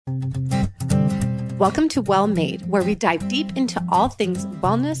Welcome to Well Made, where we dive deep into all things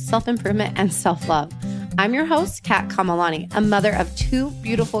wellness, self-improvement, and self-love. I'm your host, Kat Kamalani, a mother of 2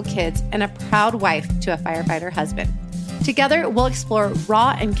 beautiful kids and a proud wife to a firefighter husband. Together, we'll explore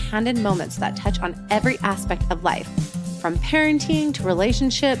raw and candid moments that touch on every aspect of life, from parenting to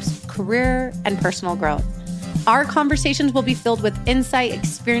relationships, career, and personal growth. Our conversations will be filled with insight,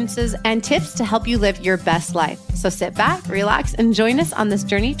 experiences, and tips to help you live your best life. So sit back, relax, and join us on this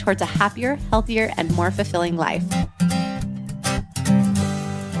journey towards a happier, healthier, and more fulfilling life.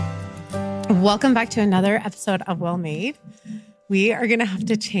 Welcome back to another episode of Well Made. We are going to have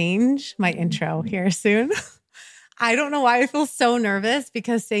to change my intro here soon. I don't know why I feel so nervous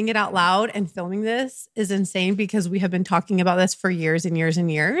because saying it out loud and filming this is insane because we have been talking about this for years and years and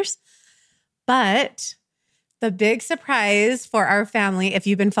years. But the big surprise for our family, if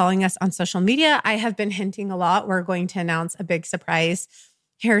you've been following us on social media, I have been hinting a lot. We're going to announce a big surprise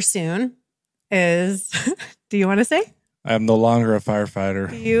here soon is, do you want to say? I am no longer a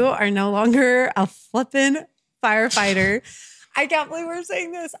firefighter. You are no longer a flippin' firefighter. I can't believe we're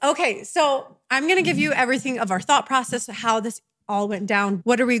saying this. Okay, so I'm going to give you everything of our thought process, how this all went down.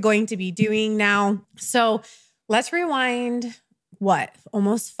 What are we going to be doing now? So let's rewind,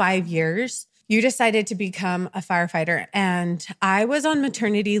 almost 5 years. You decided to become a firefighter, and I was on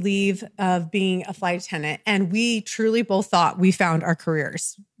maternity leave of being a flight attendant, and we truly both thought we found our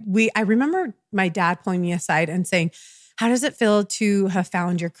careers. I remember my dad pulling me aside and saying, how does it feel to have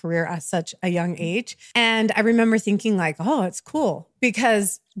found your career at such a young age? And I remember thinking like, oh, it's cool,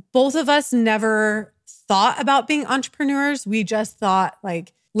 because both of us never thought about being entrepreneurs. We just thought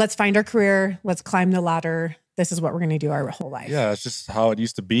like, let's find our career, let's climb the ladder. This is what we're going to do our whole life. Yeah, it's just how it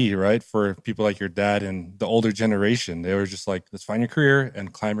used to be, right? For people like your dad and the older generation, they were just like, let's find your career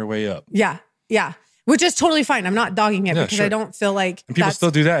and climb your way up. Yeah. Which is totally fine. I'm not dogging it because sure. I don't feel like and people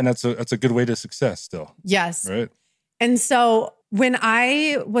still do that, and that's a good way to success still. Yes. Right. And so when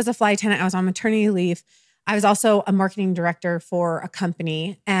I was a flight attendant, I was on maternity leave. I was also a marketing director for a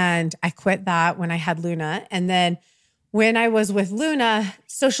company, and I quit that when I had Luna. And then when I was with Luna,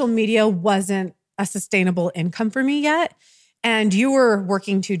 social media wasn't a sustainable income for me yet. And you were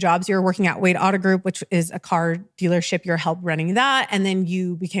working 2 jobs. You were working at Wade Auto Group, which is a car dealership. You helped running that. And then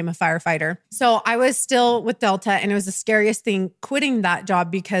you became a firefighter. So I was still with Delta, and it was the scariest thing quitting that job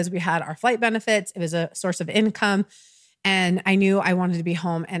because we had our flight benefits. It was a source of income. And I knew I wanted to be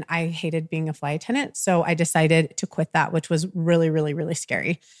home, and I hated being a flight attendant. So I decided to quit that, which was really, really, really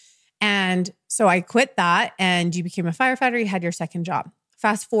scary. And so I quit that, and you became a firefighter. You had your second job.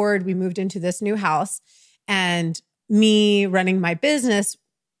 Fast forward, we moved into this new house, and me running my business,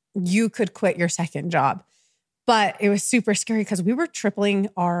 you could quit your second job. But it was super scary because we were tripling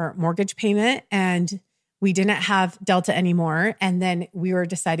our mortgage payment, and we didn't have Delta anymore. And then we were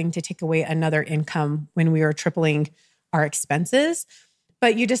deciding to take away another income when we were tripling our expenses.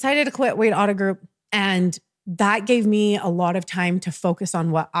 But you decided to quit Wade Auto Group, and that gave me a lot of time to focus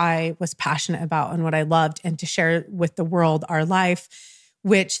on what I was passionate about and what I loved, and to share with the world our life,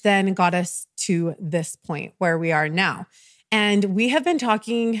 which then got us to this point where we are now. And we have been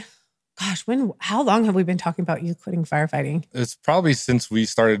talking, how long have we been talking about you quitting firefighting? It's probably since we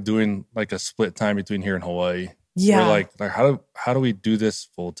started doing like a split time between here and Hawaii. Yeah. We're like how do we do this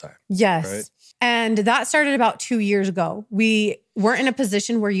full time? Yes. Right? And that started about 2 years ago. We weren't in a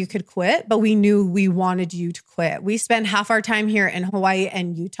position where you could quit, but we knew we wanted you to quit. We spent half our time here in Hawaii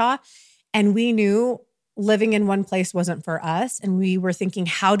and Utah, and we knew living in one place wasn't for us. And we were thinking,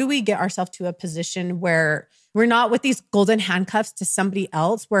 how do we get ourselves to a position where we're not with these golden handcuffs to somebody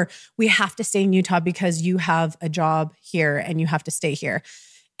else, where we have to stay in Utah because you have a job here and you have to stay here.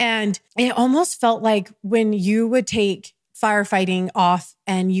 And it almost felt like when you would take firefighting off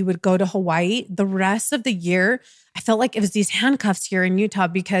and you would go to Hawaii, the rest of the year, I felt like it was these handcuffs here in Utah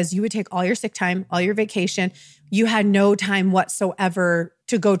because you would take all your sick time, all your vacation. You had no time whatsoever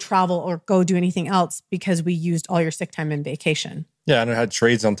to go travel or go do anything else because we used all your sick time and vacation. Yeah, and I had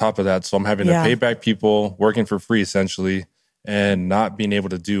trades on top of that. So I'm having to pay back people, working for free essentially, and not being able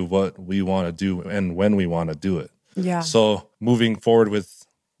to do what we want to do and when we want to do it. Yeah. So moving forward with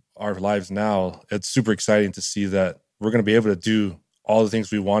our lives now, it's super exciting to see that we're going to be able to do all the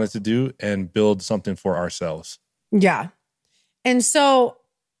things we wanted to do and build something for ourselves. Yeah. And so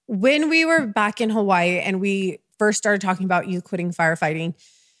when we were back in Hawaii and we first started talking about you quitting firefighting,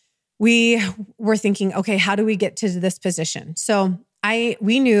 we were thinking, okay, how do we get to this position? So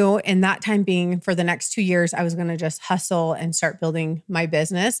we knew in that time being for the next 2 years, I was going to just hustle and start building my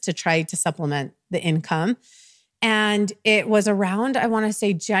business to try to supplement the income. And it was around, I want to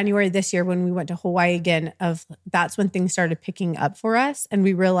say January this year when we went to Hawaii again, that's when things started picking up for us. And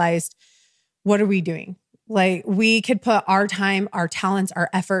we realized what are we doing? Like we could put our time, our talents, our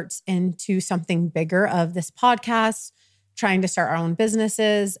efforts into something bigger of this podcast, trying to start our own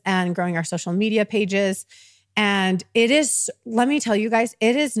businesses and growing our social media pages. And it is, let me tell you guys,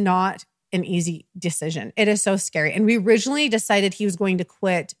 it is not an easy decision. It is so scary. And we originally decided he was going to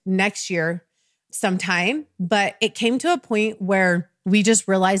quit next year sometime, but it came to a point where we just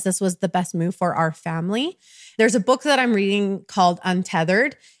realized this was the best move for our family. There's a book that I'm reading called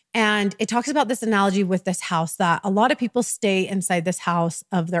Untethered, and it talks about this analogy with this house that a lot of people stay inside this house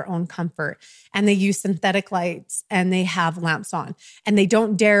of their own comfort, and they use synthetic lights and they have lamps on, and they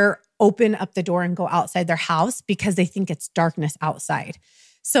don't dare open up the door and go outside their house because they think it's darkness outside.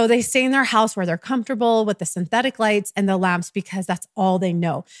 So they stay in their house where they're comfortable with the synthetic lights and the lamps because that's all they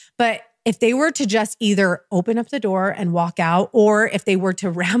know. But if they were to just either open up the door and walk out, or if they were to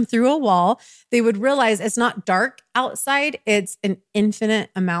ram through a wall, they would realize it's not dark outside. It's an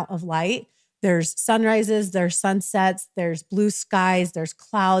infinite amount of light. There's sunrises, there's sunsets, there's blue skies, there's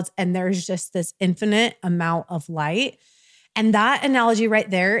clouds, and there's just this infinite amount of light. And that analogy right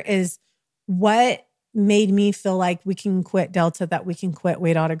there is what made me feel like we can quit Delta, that we can quit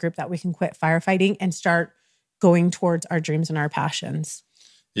Weight Auto Group, that we can quit firefighting and start going towards our dreams and our passions.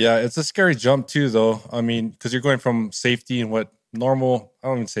 Yeah, it's a scary jump too, though. I mean, because you're going from safety and what normal, I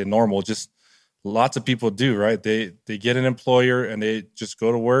don't even say normal, just lots of people do, right? They get an employer and they just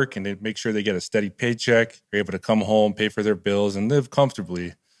go to work and they make sure they get a steady paycheck. They're able to come home, pay for their bills, and live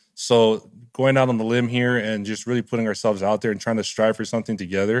comfortably. So going out on the limb here and just really putting ourselves out there and trying to strive for something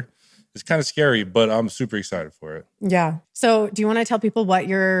together, it's kind of scary, but I'm super excited for it. Yeah. So do you want to tell people what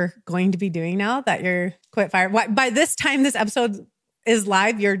you're going to be doing now that you're quit fire? By this time this episode is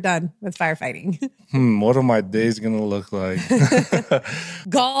live, you're done with firefighting. What are my days going to look like?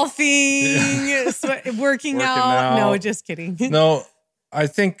 Golfing, working out. No, just kidding. No, I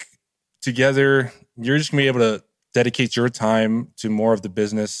think together, you're just going to be able to dedicate your time to more of the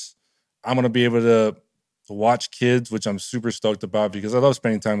business. I'm going to be able to watch kids, which I'm super stoked about because I love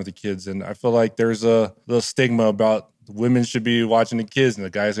spending time with the kids. And I feel like there's a little stigma about women should be watching the kids and the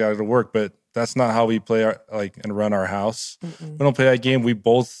guys got to work, but that's not how we play and run our house. We don't play that game. We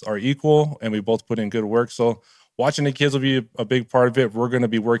both are equal and we both put in good work. So watching the kids will be a big part of it. We're going to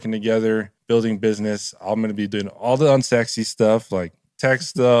be working together, building business. I'm going to be doing all the unsexy stuff like tech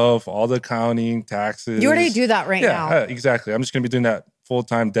stuff, all the accounting, taxes. You already do that right now. Yeah, exactly. I'm just going to be doing that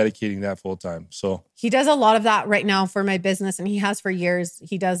full-time, dedicating that full-time. So he does a lot of that right now for my business, and he has for years.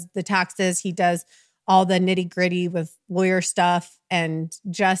 He does the taxes. He does all the nitty-gritty with lawyer stuff and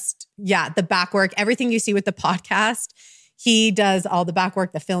just, the back work. Everything you see with the podcast, he does all the back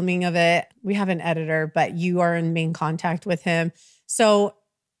work, the filming of it. We have an editor, but you are in main contact with him. So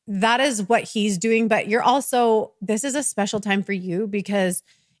that is what he's doing. But you're also, this is a special time for you because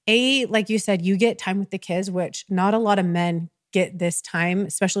like you said, you get time with the kids, which not a lot of men get this time,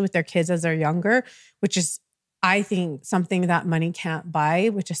 especially with their kids as they're younger, which is, I think, something that money can't buy,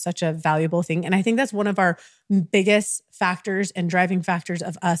 which is such a valuable thing. And I think that's one of our biggest factors and driving factors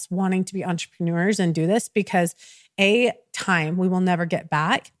of us wanting to be entrepreneurs and do this because A, time we will never get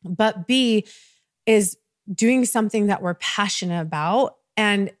back, but B, is doing something that we're passionate about,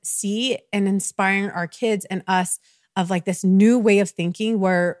 and C, and inspiring our kids and us of like this new way of thinking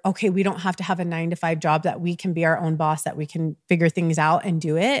where, okay, we don't have to have a 9-to-5 job, that we can be our own boss, that we can figure things out and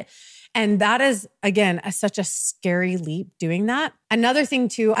do it. And that is, again, such a scary leap doing that. Another thing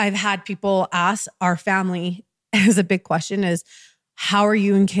too, I've had people ask our family as a big question is, how are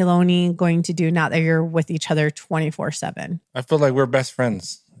you and Kayloni going to do now that you're with each other 24/7? I feel like we're best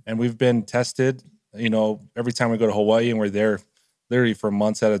friends and we've been tested, every time we go to Hawaii and we're there literally for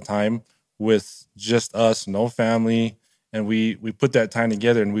months at a time with just us, no family. And we put that time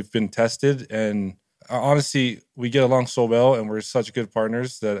together and we've been tested. And honestly, we get along so well and we're such good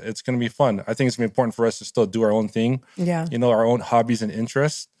partners that it's going to be fun. I think it's going to be important for us to still do our own thing, our own hobbies and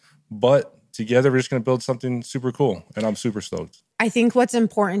interests. But together, we're just going to build something super cool. And I'm super stoked. I think what's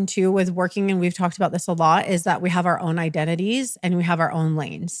important too with working, and we've talked about this a lot, is that we have our own identities and we have our own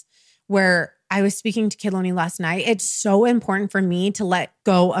lanes. Where I was speaking to Kayloni last night, it's so important for me to let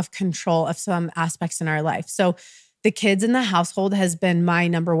go of control of some aspects in our life. So the kids in the household has been my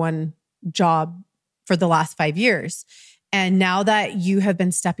number one job for the last 5 years. And now that you have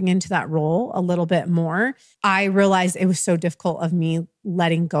been stepping into that role a little bit more, I realized it was so difficult of me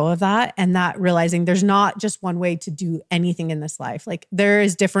letting go of that, and that realizing there's not just one way to do anything in this life. Like there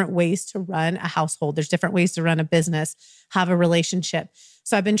is different ways to run a household. There's different ways to run a business, have a relationship.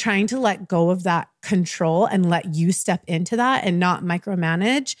 So I've been trying to let go of that control and let you step into that and not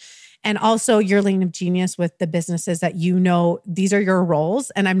micromanage. And also your lane of genius with the businesses that you know, these are your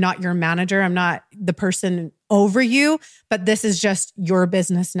roles. And I'm not your manager. I'm not the person over you, but this is just your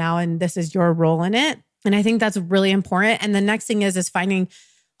business now. And this is your role in it. And I think that's really important. And the next thing is finding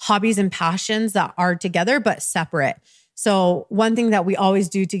hobbies and passions that are together, but separate. So one thing that we always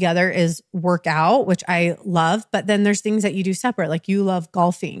do together is work out, which I love. But then there's things that you do separate. Like you love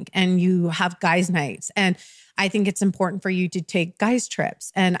golfing and you have guys' nights. And I think it's important for you to take guys'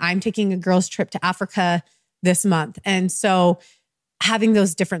 trips. And I'm taking a girls' trip to Africa this month. And so having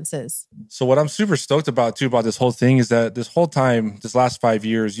those differences. So what I'm super stoked about too about this whole thing is that this whole time, this last 5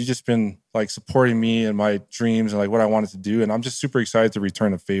 years, you've just been like supporting me and my dreams and like what I wanted to do. And I'm just super excited to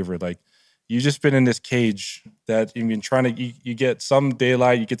return a favor. Like you've just been in this cage that you've been trying to, you get some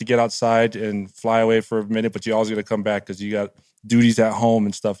daylight, you get to get outside and fly away for a minute, but you always got to come back because you got duties at home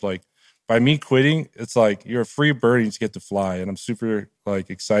and stuff. Like by me quitting, it's like you're a free bird and you just get to fly. And I'm super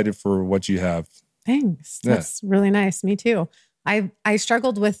like excited for what you have. Thanks. That's really nice. Me too. I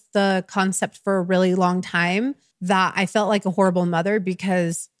struggled with the concept for a really long time that I felt like a horrible mother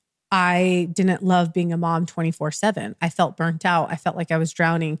because I didn't love being a mom 24/7. I felt burnt out. I felt like I was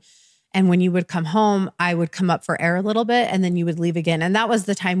drowning. And when you would come home, I would come up for air a little bit and then you would leave again. And that was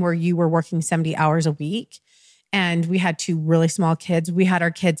the time where you were working 70 hours a week. And we had 2 really small kids. We had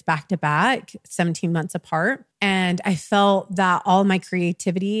our kids back to back, 17 months apart. And I felt that all my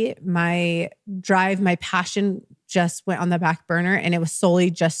creativity, my drive, my passion just went on the back burner. And it was solely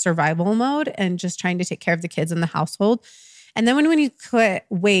just survival mode and just trying to take care of the kids in the household. And then when you quit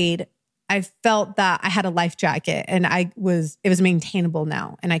Wade, I felt that I had a life jacket and it was maintainable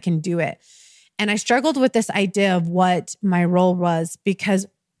now and I can do it. And I struggled with this idea of what my role was because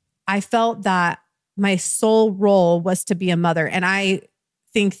I felt that my sole role was to be a mother. And I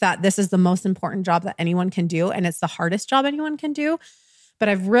think that this is the most important job that anyone can do. And it's the hardest job anyone can do. But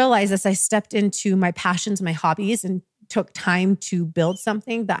I've realized as I stepped into my passions, my hobbies, and took time to build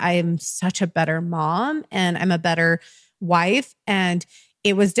something that I am such a better mom and I'm a better wife. And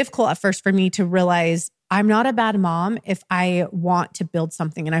it was difficult at first for me to realize I'm not a bad mom if I want to build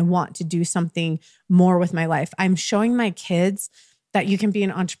something and I want to do something more with my life. I'm showing my kids that you can be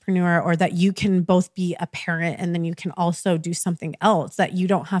an entrepreneur or that you can both be a parent and then you can also do something else, that you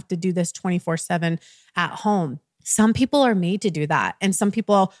don't have to do this 24/7 at home. Some people are made to do that and some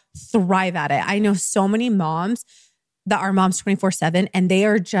people thrive at it. I know so many moms that are moms 24/7 and they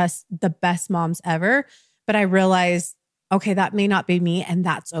are just the best moms ever. But I realized, okay, that may not be me and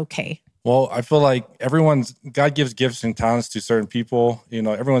that's okay. Well, I feel like God gives gifts and talents to certain people. You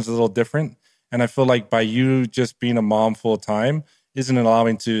know, everyone's a little different. And I feel like by you just being a mom full time isn't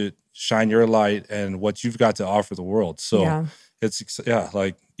allowing to shine your light and what you've got to offer the world. So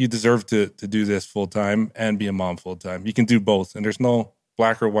like you deserve to do this full time and be a mom full time. You can do both. And there's no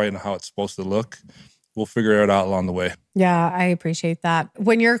black or white in how it's supposed to look. We'll figure it out along the way. Yeah, I appreciate that.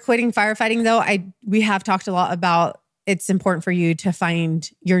 When you're quitting firefighting though, we have talked a lot about it's important for you to find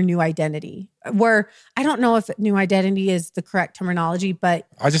your new identity. Where I don't know if new identity is the correct terminology, but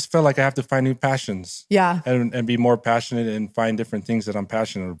I just felt like I have to find new passions. Yeah. And be more passionate and find different things that I'm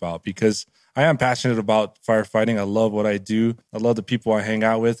passionate about because I am passionate about firefighting. I love what I do. I love the people I hang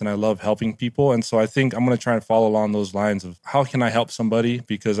out with and I love helping people. And so I think I'm going to try and follow along those lines of how can I help somebody?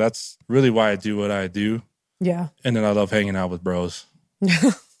 Because that's really why I do what I do. Yeah. And then I love hanging out with bros.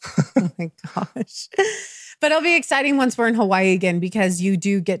 Oh my gosh. But it'll be exciting once we're in Hawaii again because you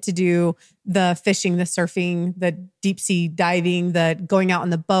do get to do the fishing, the surfing, the deep sea diving, the going out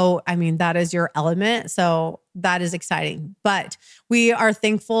on the boat. I mean, that is your element. So that is exciting. But we are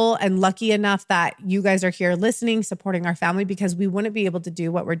thankful and lucky enough that you guys are here listening, supporting our family because we wouldn't be able to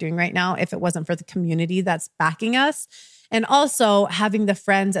do what we're doing right now if it wasn't for the community that's backing us. And also having the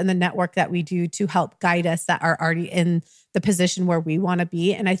friends and the network that we do to help guide us that are already in the position where we want to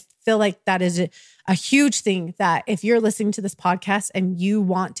be. And I feel like that is a huge thing that if you're listening to this podcast and you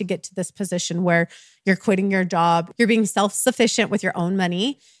want to get to this position where you're quitting your job, you're being self-sufficient with your own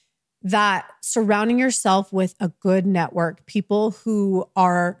money, that surrounding yourself with a good network, people who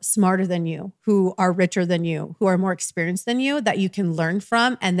are smarter than you, who are richer than you, who are more experienced than you, that you can learn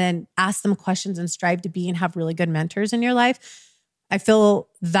from and then ask them questions and strive to be and have really good mentors in your life. I feel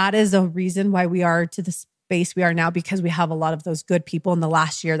that is a reason why we are to the space we are now because we have a lot of those good people in the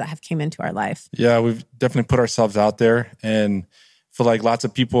last year that have came into our life. Yeah, we've definitely put ourselves out there and feel like lots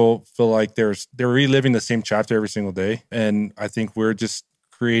of people feel like they're reliving the same chapter every single day. And I think we're just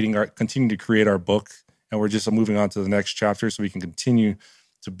continue to create our book and we're just moving on to the next chapter so we can continue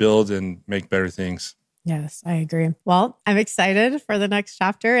to build and make better things. Yes, I agree. Well, I'm excited for the next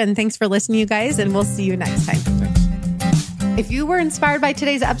chapter and thanks for listening, you guys, and we'll see you next time. Thanks. If you were inspired by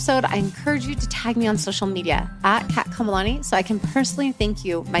today's episode, I encourage you to tag me on social media at Kat Kamalani so I can personally thank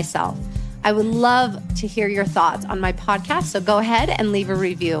you myself. I would love to hear your thoughts on my podcast, so go ahead and leave a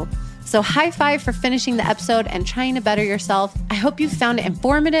review. So high five for finishing the episode and trying to better yourself. I hope you found it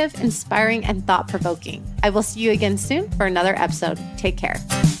informative, inspiring, and thought-provoking. I will see you again soon for another episode. Take care.